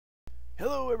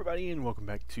Hello everybody and welcome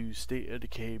back to State of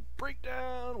Decay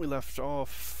Breakdown. We left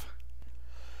off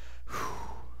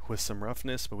with some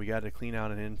roughness, but we got to clean out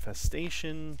an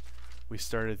infestation. We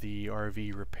started the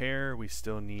RV repair. We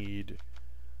still need,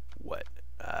 what,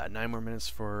 9 more minutes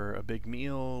for a big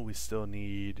meal. We still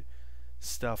need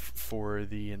stuff for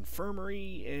the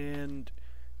infirmary, and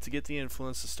to get the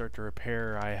influence to start to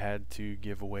repair, I had to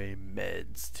give away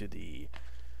meds to the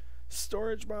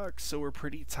storage box, so we're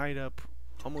pretty tied up.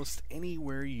 Almost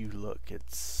anywhere you look,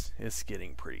 it's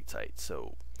getting pretty tight.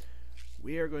 So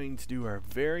we are going to do our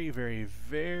very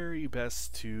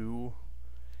best to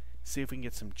see if we can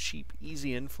get some cheap,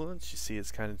 easy influence. You see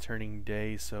it's kind of turning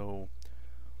day, so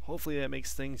hopefully that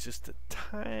makes things just a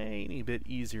tiny bit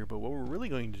easier. But what we're really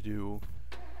going to do,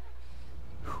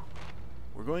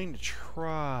 we're going to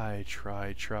try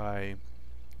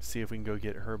see if we can go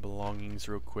get her belongings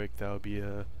real quick. That would be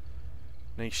a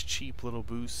nice cheap little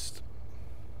boost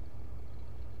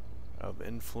of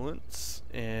influence,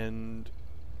 and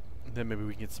then maybe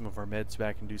we can get some of our meds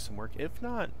back and do some work. If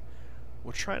not,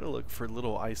 we'll try to look for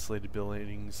little isolated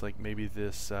buildings, like maybe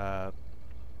this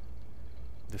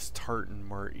this tartan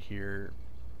mart here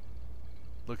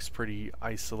looks pretty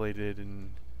isolated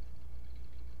and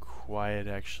quiet.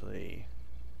 Actually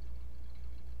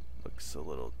looks a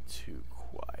little too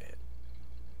quiet.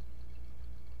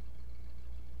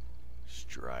 Just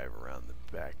drive around the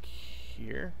back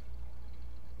here.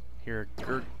 Hear a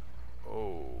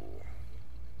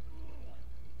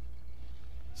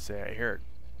I hear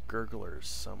a gurgler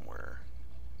somewhere.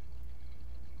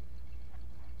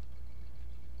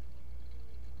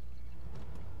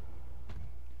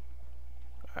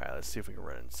 Alright, let's see if we can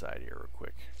run inside here real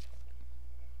quick.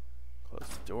 Close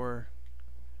the door.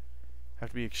 Have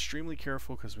to be extremely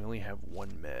careful because we only have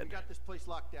one med. We got this place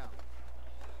locked down.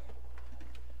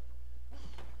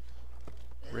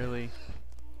 Really?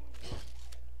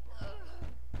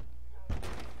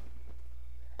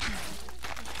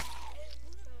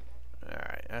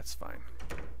 Alright, that's fine.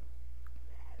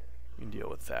 We can deal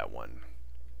with that one.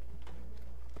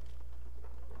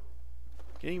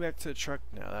 Getting back to the truck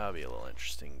now, that'll be a little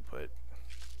interesting, but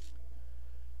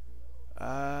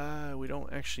we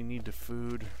don't actually need the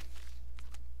food.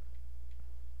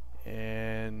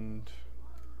 And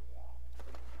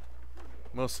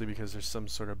mostly because there's some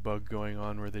sort of bug going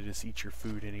on where they just eat your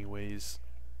food anyways.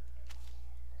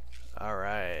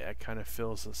 Alright, that kind of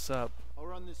fills us up. I'll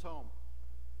run this home.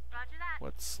 Roger that.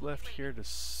 What's left here to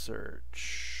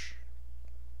search?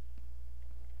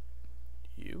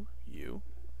 You.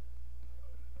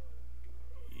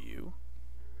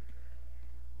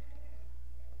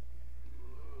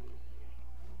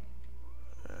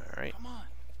 Alright. Come on.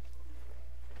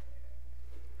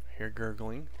 Hear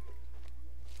gurgling.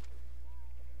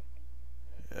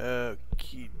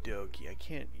 Okie dokie, I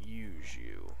can't use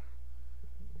you.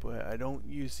 But I don't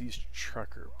use these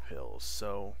trucker pills,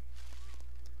 so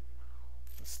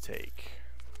let's take.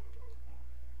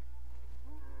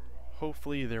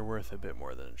 Hopefully they're worth a bit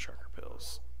more than trucker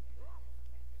pills.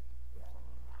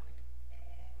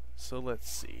 So let's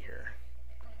see here.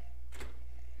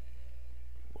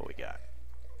 What we got?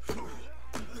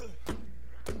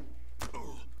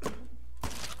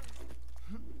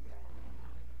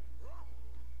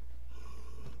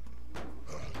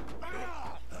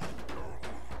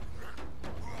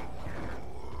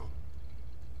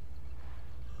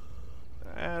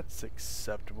 That's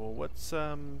acceptable. What's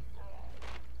must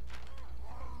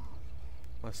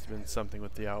have been something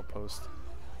with the outpost.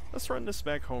 Let's run this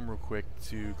back home real quick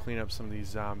to clean up some of these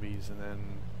zombies, and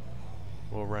then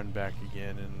we'll run back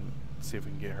again and see if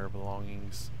we can get her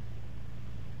belongings.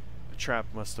 The trap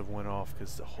must have went off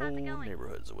because the whole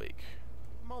neighborhood's awake.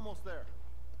 I'm almost there.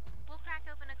 We'll crack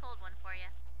open a cold one for you.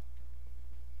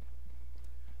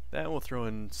 Then we'll throw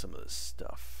in some of this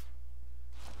stuff.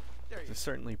 There you This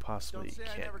certainly possibly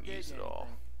can't use it all.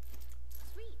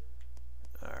 Sweet.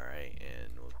 Alright,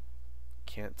 and we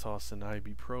can't toss in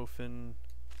ibuprofen.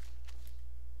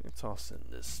 We can toss in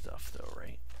this stuff though,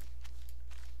 right?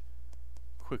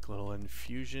 Quick little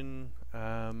infusion.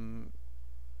 Do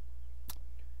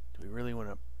we really want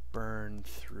to burn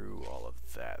through all of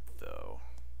that though?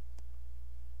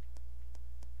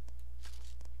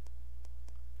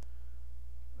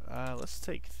 Let's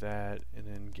take that and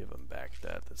then give them back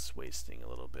that. That's wasting a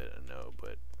little bit, I know,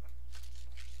 but...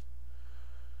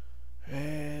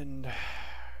 And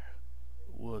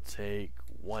we'll take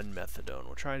 1 methadone.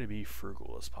 We'll try to be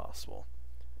frugal as possible.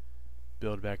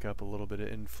 Build back up a little bit of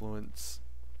influence.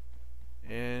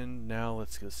 And now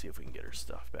let's go see if we can get her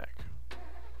stuff back.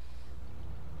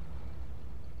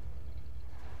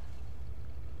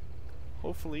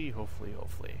 Hopefully.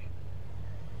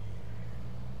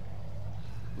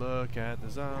 Look at the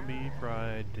Zombie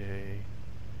Pride Day.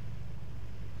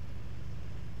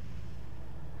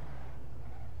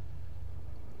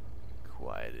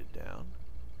 Quieted down.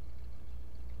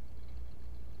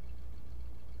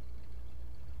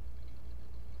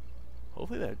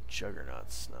 Hopefully that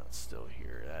Juggernaut's not still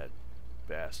here, that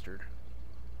bastard.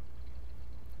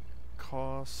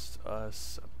 Cost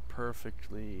us a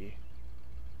perfectly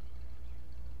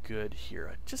good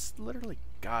hero. I just literally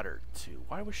got her too.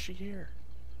 Why was she here?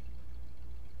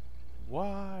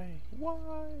 Why?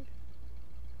 Why?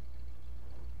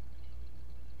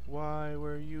 Why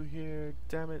were you here?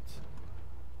 Damn it.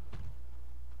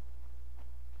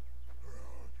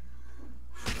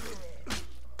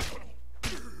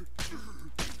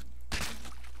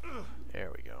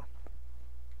 There we go.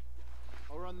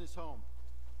 I'll run this home.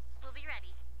 We'll be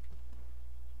ready.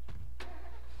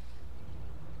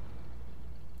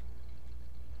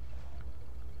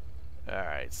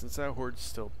 Alright, since that horde's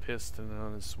still pissed and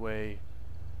on its way,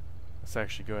 let's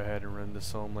actually go ahead and run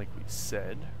this home like we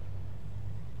said.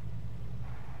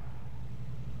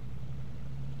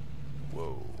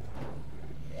 Whoa.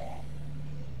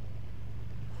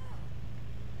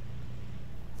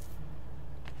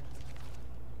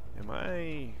 Am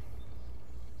I...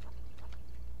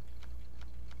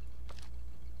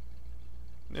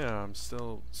 No, I'm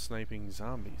still sniping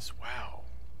zombies. Wow.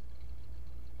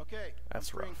 Okay, That's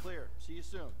I'm free and rough. clear. See you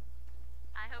soon.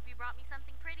 I hope you brought me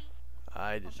something pretty.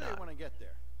 I I'll did show you not. when I get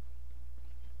there.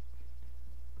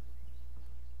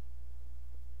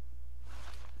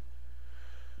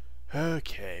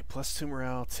 Okay, plus 2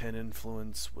 morale, 10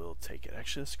 influence, we'll take it.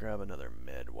 Actually, let's grab another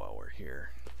med while we're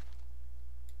here.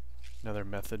 Another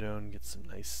methadone, get some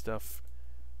nice stuff.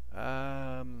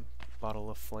 Bottle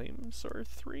of flames or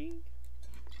 3?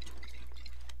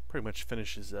 Pretty much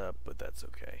finishes up, but that's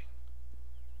okay.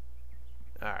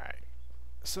 Alright,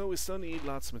 so we still need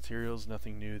lots of materials,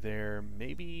 nothing new there.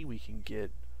 Maybe we can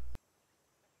get...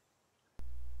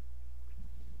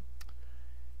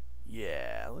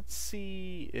 Yeah, let's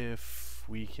see if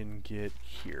we can get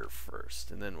here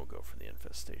first, and then we'll go for the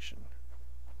infestation.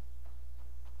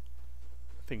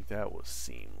 I think that will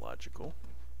seem logical.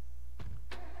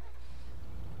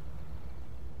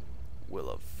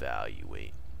 We'll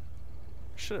evaluate.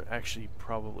 Should have actually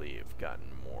probably have gotten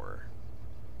more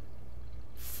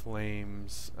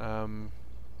flames.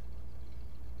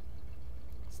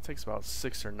 This takes about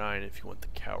 6 or 9 if you want the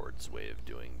coward's way of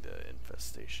doing the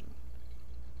infestation.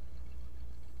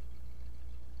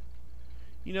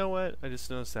 You know what? I just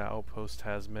noticed that outpost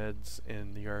has meds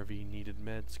and the RV needed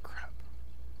meds. Crap.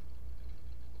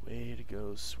 Way to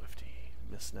go, Swifty.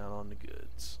 Missing out on the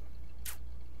goods.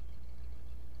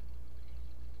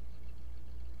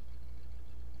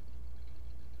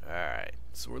 Alright,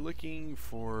 so we're looking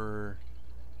for,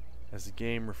 as the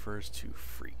game refers to,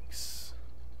 freaks.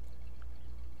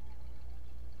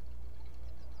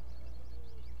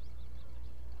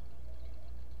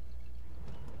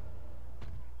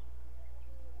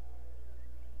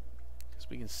 Because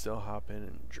we can still hop in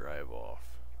and drive off.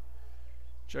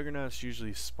 Juggernauts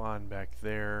usually spawn back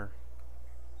there.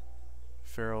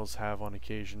 Ferals have on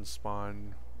occasion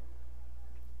spawned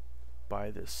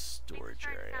by this Things are storage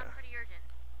starting to area. sound pretty urgent.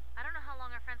 I don't know how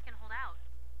long our friends can hold out.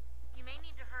 You may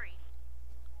need to hurry.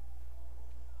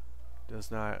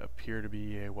 Does not appear to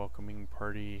be a welcoming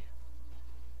party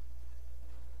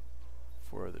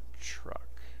for the truck.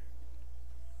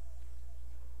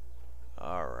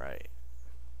 Alright.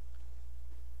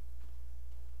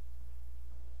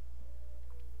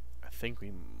 I think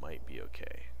we might be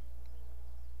okay.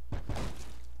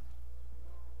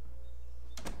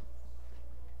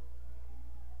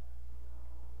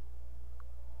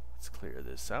 Let's clear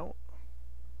this out.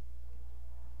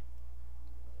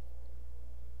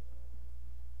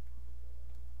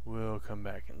 We'll come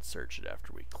back and search it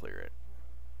after we clear it.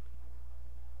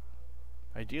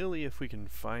 Ideally, if we can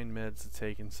find meds to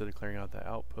take instead of clearing out the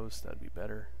outpost, that'd be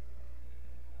better.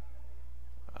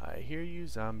 I hear you,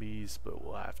 zombies, but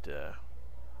we'll have to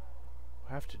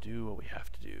do what we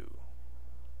have to do.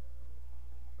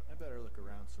 I better look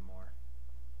around some more.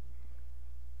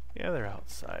 Yeah, they're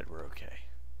outside. We're okay.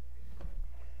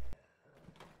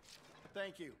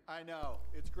 Thank you. I know.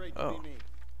 It's great to Oh. be me.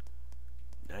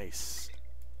 Nice.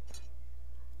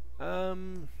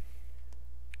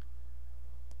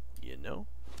 You know,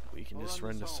 we can I'll just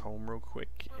run run this this home. home real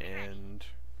quick We'll be ready. and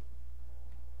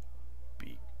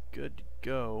be good to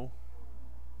go.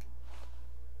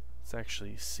 Let's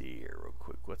actually see here real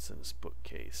quick what's in this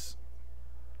bookcase.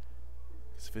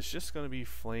 'Cause if it's just going to be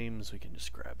flames, we can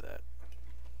just grab that.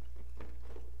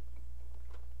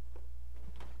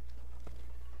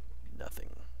 Nothing.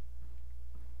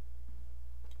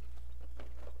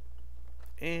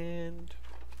 And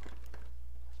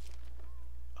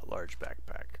a large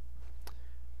backpack.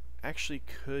 Actually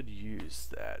could use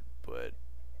that, but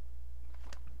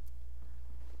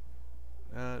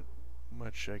not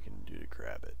much I can do to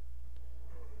grab it.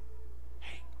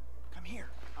 Hey, come here.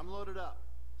 I'm loaded up.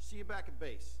 See you back at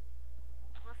base.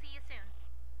 We'll see you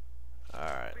soon.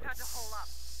 Alright, We're about to hole up.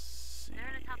 see. They're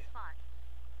in a tough spot.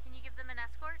 Can you give them an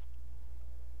escort?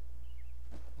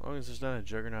 As long as there's not a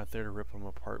juggernaut there to rip them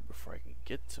apart before I can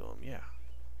get to them, yeah.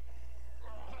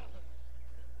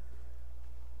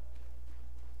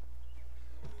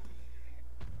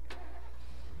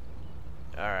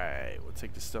 Alright, we'll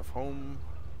take this stuff home.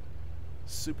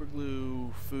 Super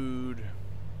glue, food.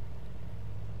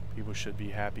 People should be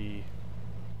happy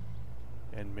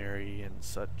and merry and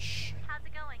such. How's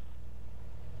it going?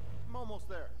 I'm almost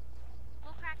there.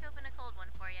 We'll crack open a cold one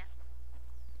for you.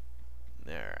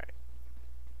 Alright.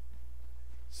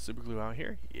 Super glue out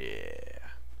here? Yeah.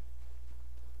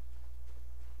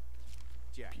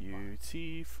 Jackpot.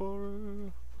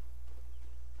 Beautiful.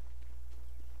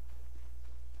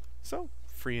 So,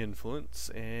 free influence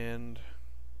and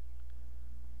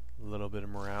a little bit of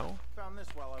morale. Found this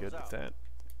while I Good was with out. that.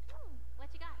 What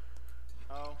you got?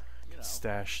 Oh, you know.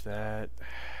 Stash that.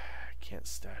 Can't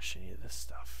stash any of this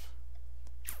stuff.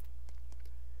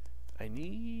 I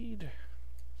need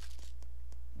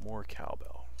more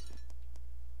cowbell.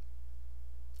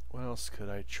 What else could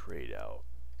I trade out?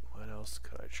 What else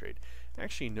could I trade?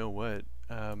 Actually, you know what?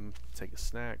 Take a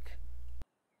snack.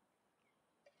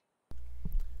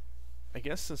 I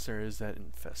guess since there is that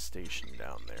infestation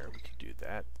down there, we can do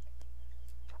that.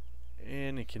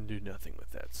 And it can do nothing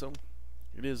with that. So,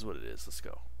 it is what it is. Let's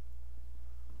go.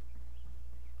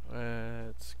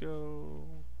 Let's go.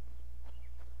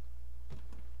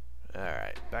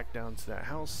 Alright, back down to that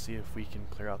house. See if we can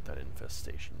clear out that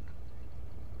infestation.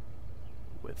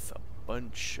 With a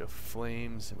bunch of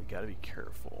flames, and we gotta be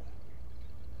careful.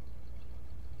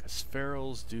 Because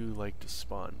ferals do like to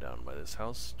spawn down by this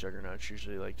house. Juggernauts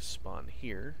usually like to spawn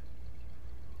here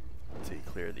to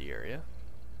clear the area.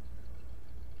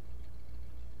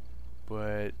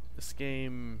 But this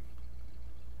game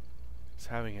is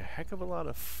having a heck of a lot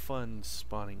of fun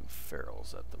spawning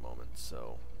ferals at the moment,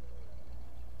 so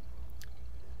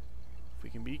if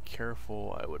we can be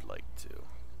careful, I would like to.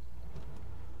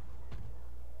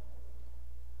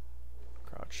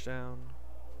 Crouch down.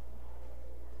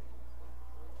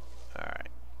 Alright.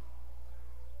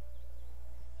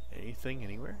 Anything,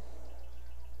 anywhere?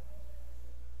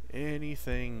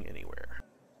 Anything, anywhere.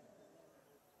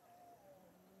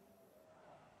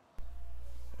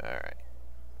 Alright.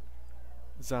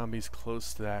 Zombies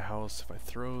close to that house. If I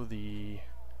throw the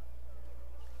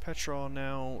petrol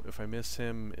now, if I miss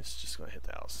him, it's just gonna hit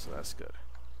the house, so that's good.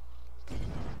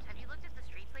 Have you looked at the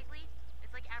streets lately?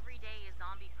 It's like every day is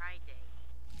Zombie Pride Day.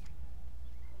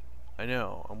 I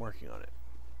know, I'm working on it.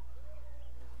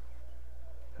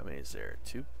 How many is there?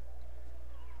 2?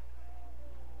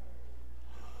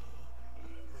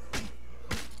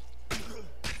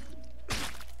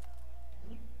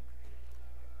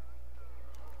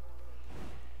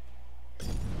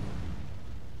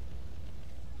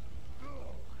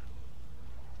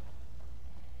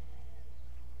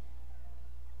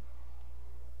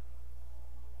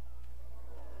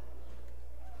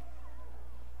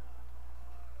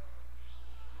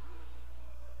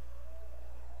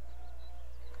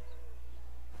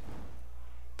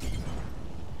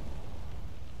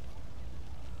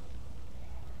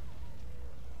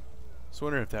 I was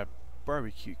wondering if that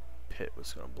barbecue pit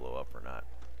was going to blow up or not.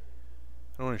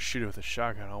 I don't want to shoot it with a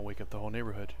shotgun, I'll wake up the whole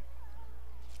neighborhood.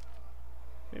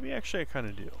 Maybe actually I kind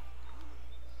of do.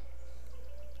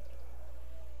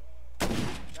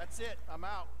 That's it. I'm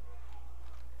out.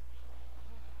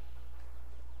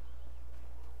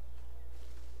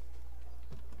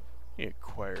 You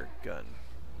acquire a gun.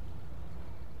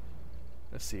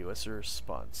 Let's see, what's the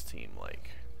response team like?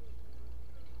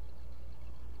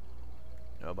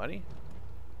 Nobody?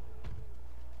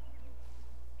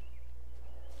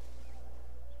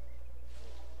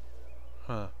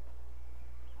 Huh.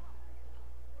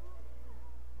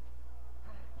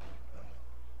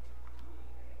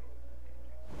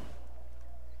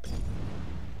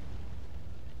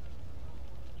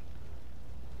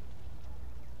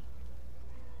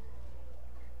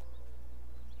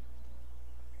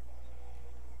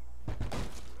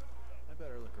 I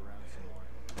better look around some more.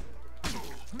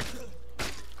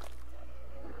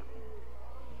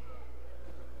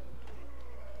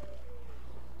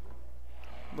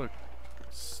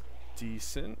 Looks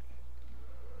decent,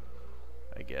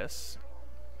 I guess.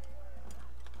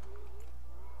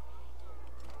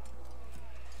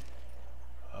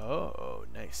 Oh,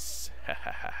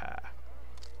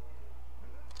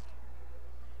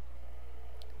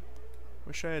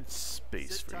 Wish I had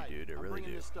space Sit for tight. you, dude. I I'm really bringing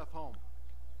do. this stuff home.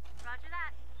 Roger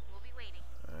that. We'll be waiting.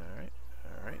 Alright,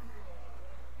 alright.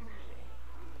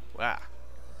 Wow.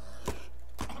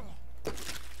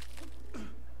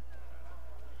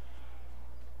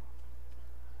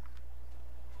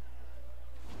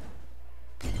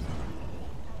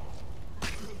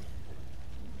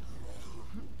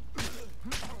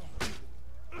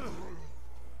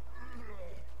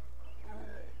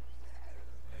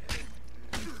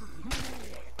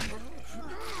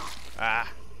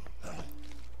 Ah.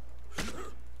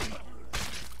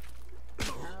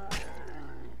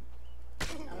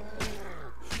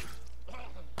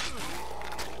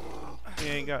 He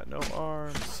ain't got no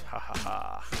arms. Ha ha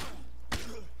ha.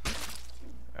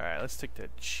 Alright, let's take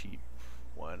that cheap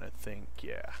one, I think.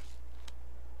 Yeah.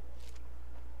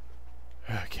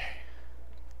 Okay.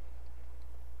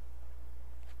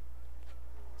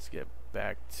 Let's get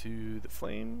back to the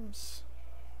flames.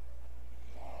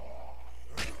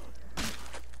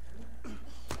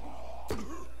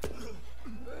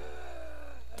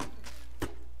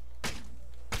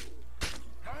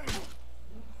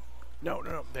 No,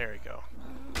 no, no, there we go.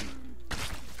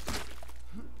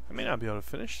 I may not be able to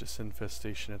finish this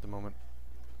infestation at the moment.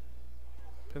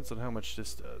 Depends on how much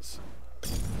this does.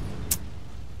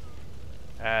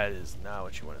 That is not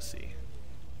what you want to see.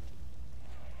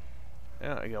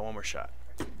 Yeah, I got one more shot.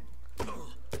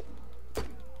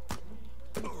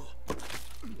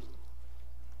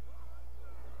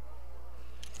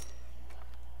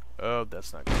 Oh,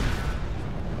 that's not good.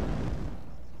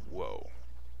 Whoa.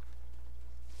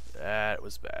 That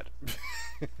was bad.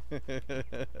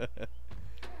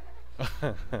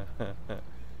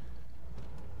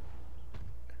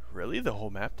 Really? The whole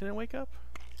map didn't wake up?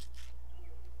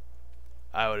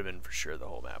 I would have been for sure the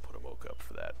whole map would have woke up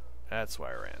for that. That's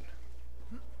why I ran.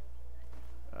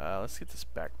 Let's get this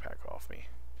backpack off me.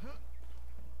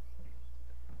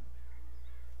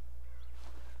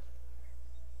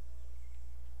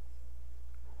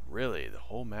 Really? The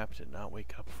whole map did not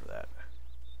wake up for that.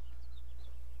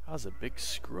 That was a big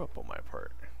screw up on my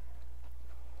part.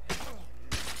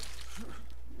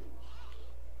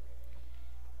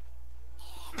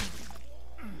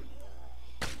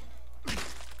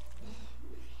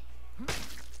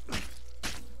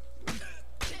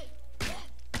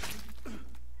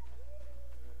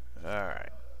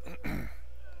 Alright.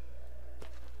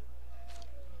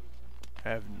 I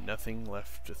have nothing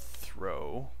left to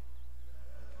throw.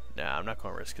 Nah, I'm not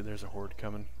going to risk it. There's a horde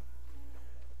coming.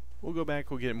 We'll go back,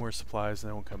 we'll get more supplies, and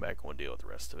then we'll come back and we'll deal with the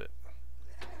rest of it.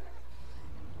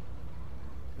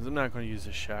 Because I'm not going to use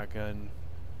a shotgun.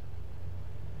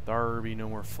 There'll be no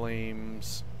more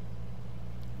flames.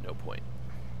 No point.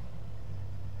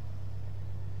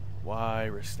 Why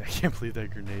risk that? I can't believe that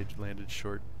grenade landed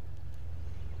short.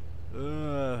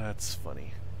 That's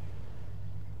funny.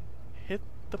 Hit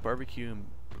the barbecue and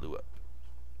blew up.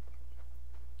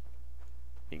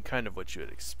 I mean, kind of what you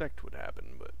would expect would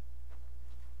happen, but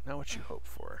not what you hope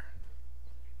for.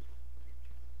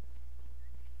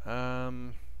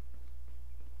 Come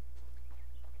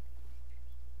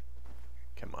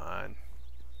on.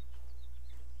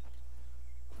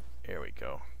 There we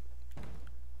go.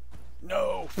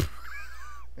 No!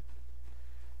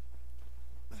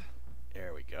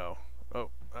 There we go. Oh,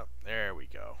 there we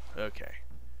go. Okay.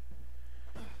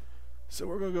 So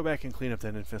we're going to go back and clean up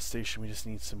that infestation. We just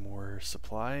need some more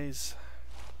supplies.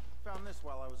 Found this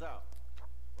while I was out.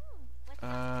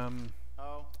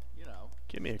 Oh, you know.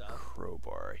 Give me a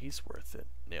crowbar. He's worth it.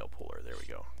 Nail puller. There we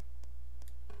go.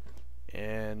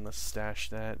 And let's stash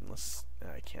that. And let's.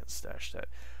 I can't stash that.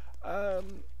 How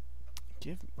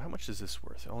much is this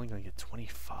worth? I'm only gonna get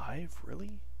 25.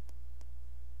 Really?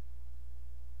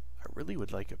 I really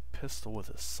would like a pistol with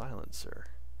a silencer.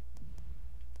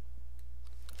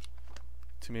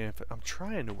 To me, I'm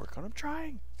trying to work on. I'm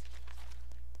trying.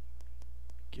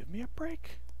 Give me a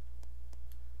break.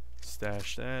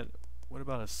 Stash that. What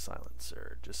about a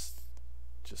silencer? Just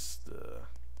the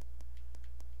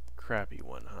crappy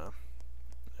one, huh?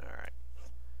 Alright.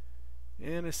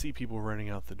 And I see people running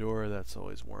out the door. That's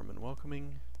always warm and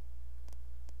welcoming.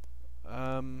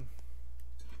 Yeah,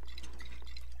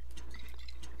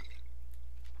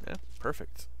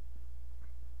 perfect.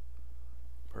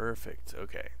 Perfect.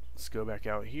 Okay. Let's go back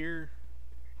out here.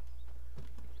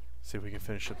 See if we can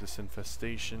finish up this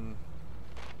infestation.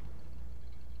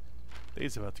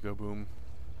 Day's about to go boom.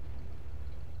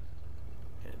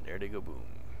 And there they go boom.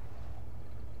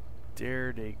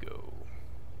 There they go.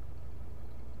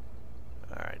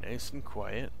 Alright, nice and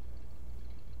quiet.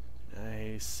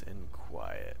 Nice and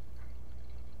quiet.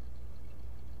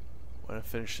 Want to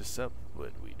finish this up,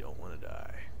 but we don't want to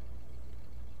die.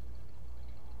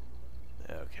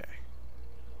 Okay.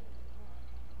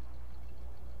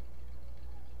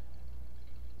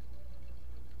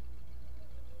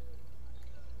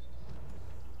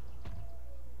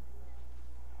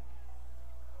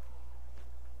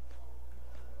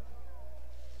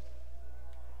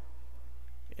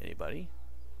 Anybody?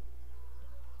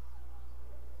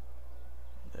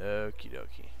 Okie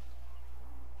dokie.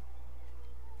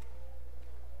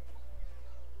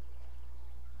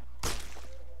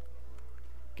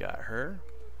 Got her.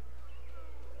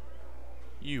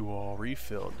 You all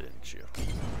refilled, didn't you?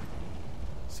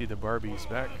 See, the Barbie's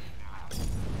back.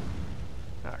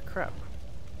 Ah, crap.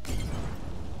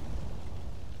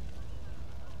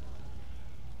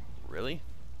 Really?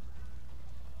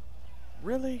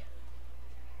 Really?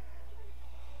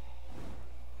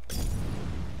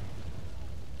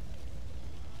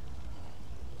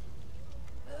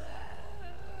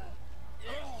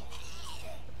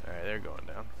 Alright, they're going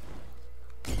down.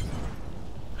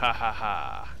 Ha ha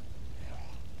ha.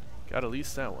 Got at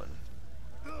least that one.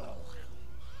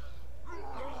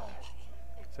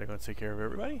 Is that going to take care of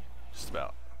everybody? Just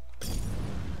about.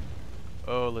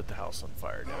 Oh, lit the house on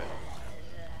fire, damn it.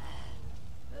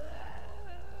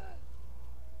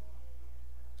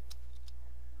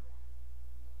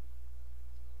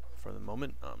 For the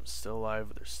moment, I'm still alive,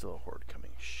 but there's still a horde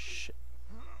coming. Shit.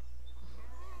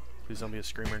 Please don't be a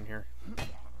screamer in here.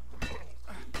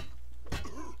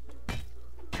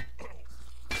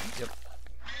 Yep.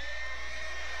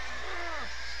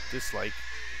 Dislike.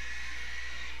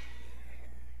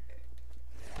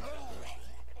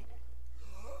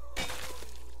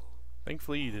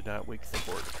 Thankfully, you did not wake the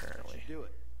horde, apparently. Do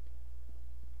it.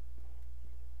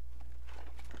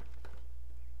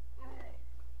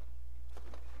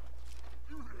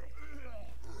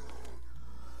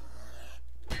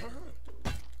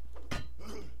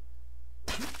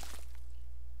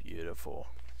 Beautiful.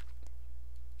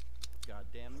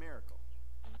 Goddamn miracle.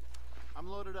 I'm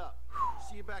loaded up.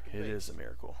 See you back at It base. is a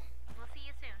miracle. We'll see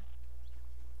you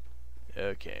soon.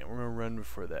 Okay, we're gonna run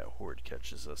before that horde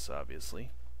catches us,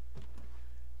 obviously.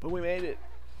 But we made it.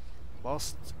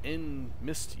 Lost and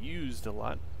misused a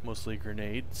lot. Mostly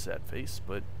grenade, sad face,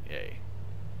 but yay.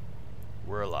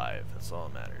 We're alive, that's all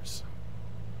that matters.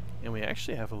 And we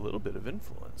actually have a little bit of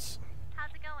influence.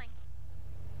 How's it going?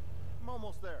 I'm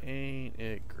almost there. Ain't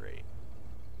it great?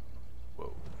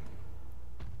 Whoa.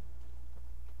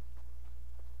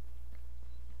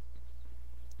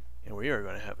 And we are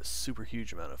going to have a super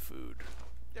huge amount of food.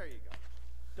 There you go.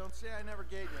 Don't say I never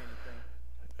gave you anything.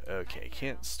 Okay,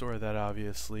 can't store that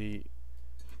obviously.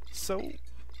 So, I'm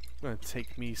going to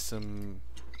take me some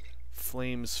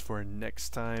flames for next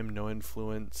time, no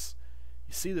influence.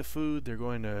 You see the food, they're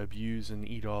going to abuse and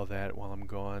eat all that while I'm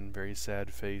gone. Very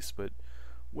sad face, but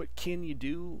what can you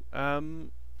do? We're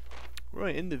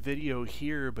going to end the video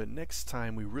here, but next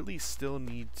time we really still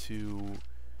need to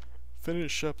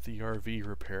finish up the RV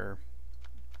repair.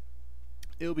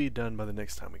 It'll be done by the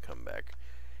next time we come back.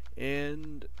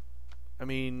 And I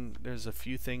mean, there's a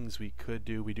few things we could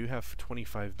do. We do have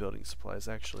 25 building supplies,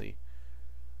 actually.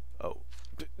 Oh.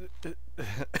 Let's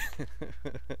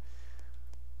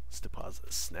deposit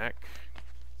a snack.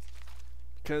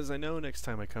 Because I know next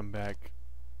time I come back,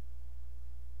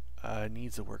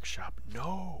 needs a workshop.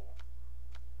 No!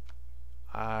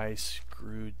 I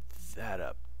screwed that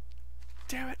up.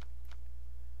 Damn it!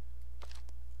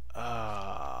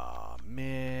 Ah,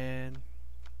 man.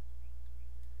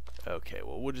 Okay,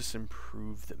 well, we'll just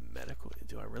improve the medical.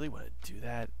 Do I really want to do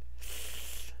that?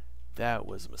 That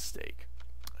was a mistake.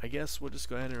 I guess we'll just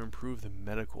go ahead and improve the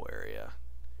medical area.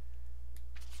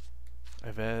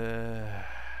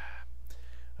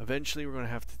 Eventually, we're going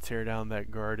to have to tear down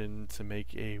that garden to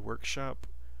make a workshop,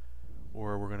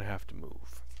 or we're going to have to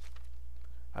move.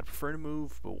 I'd prefer to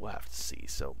move, but we'll have to see.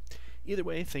 So, either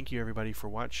way, thank you everybody for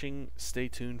watching. Stay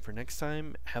tuned for next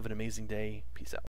time. Have an amazing day. Peace out.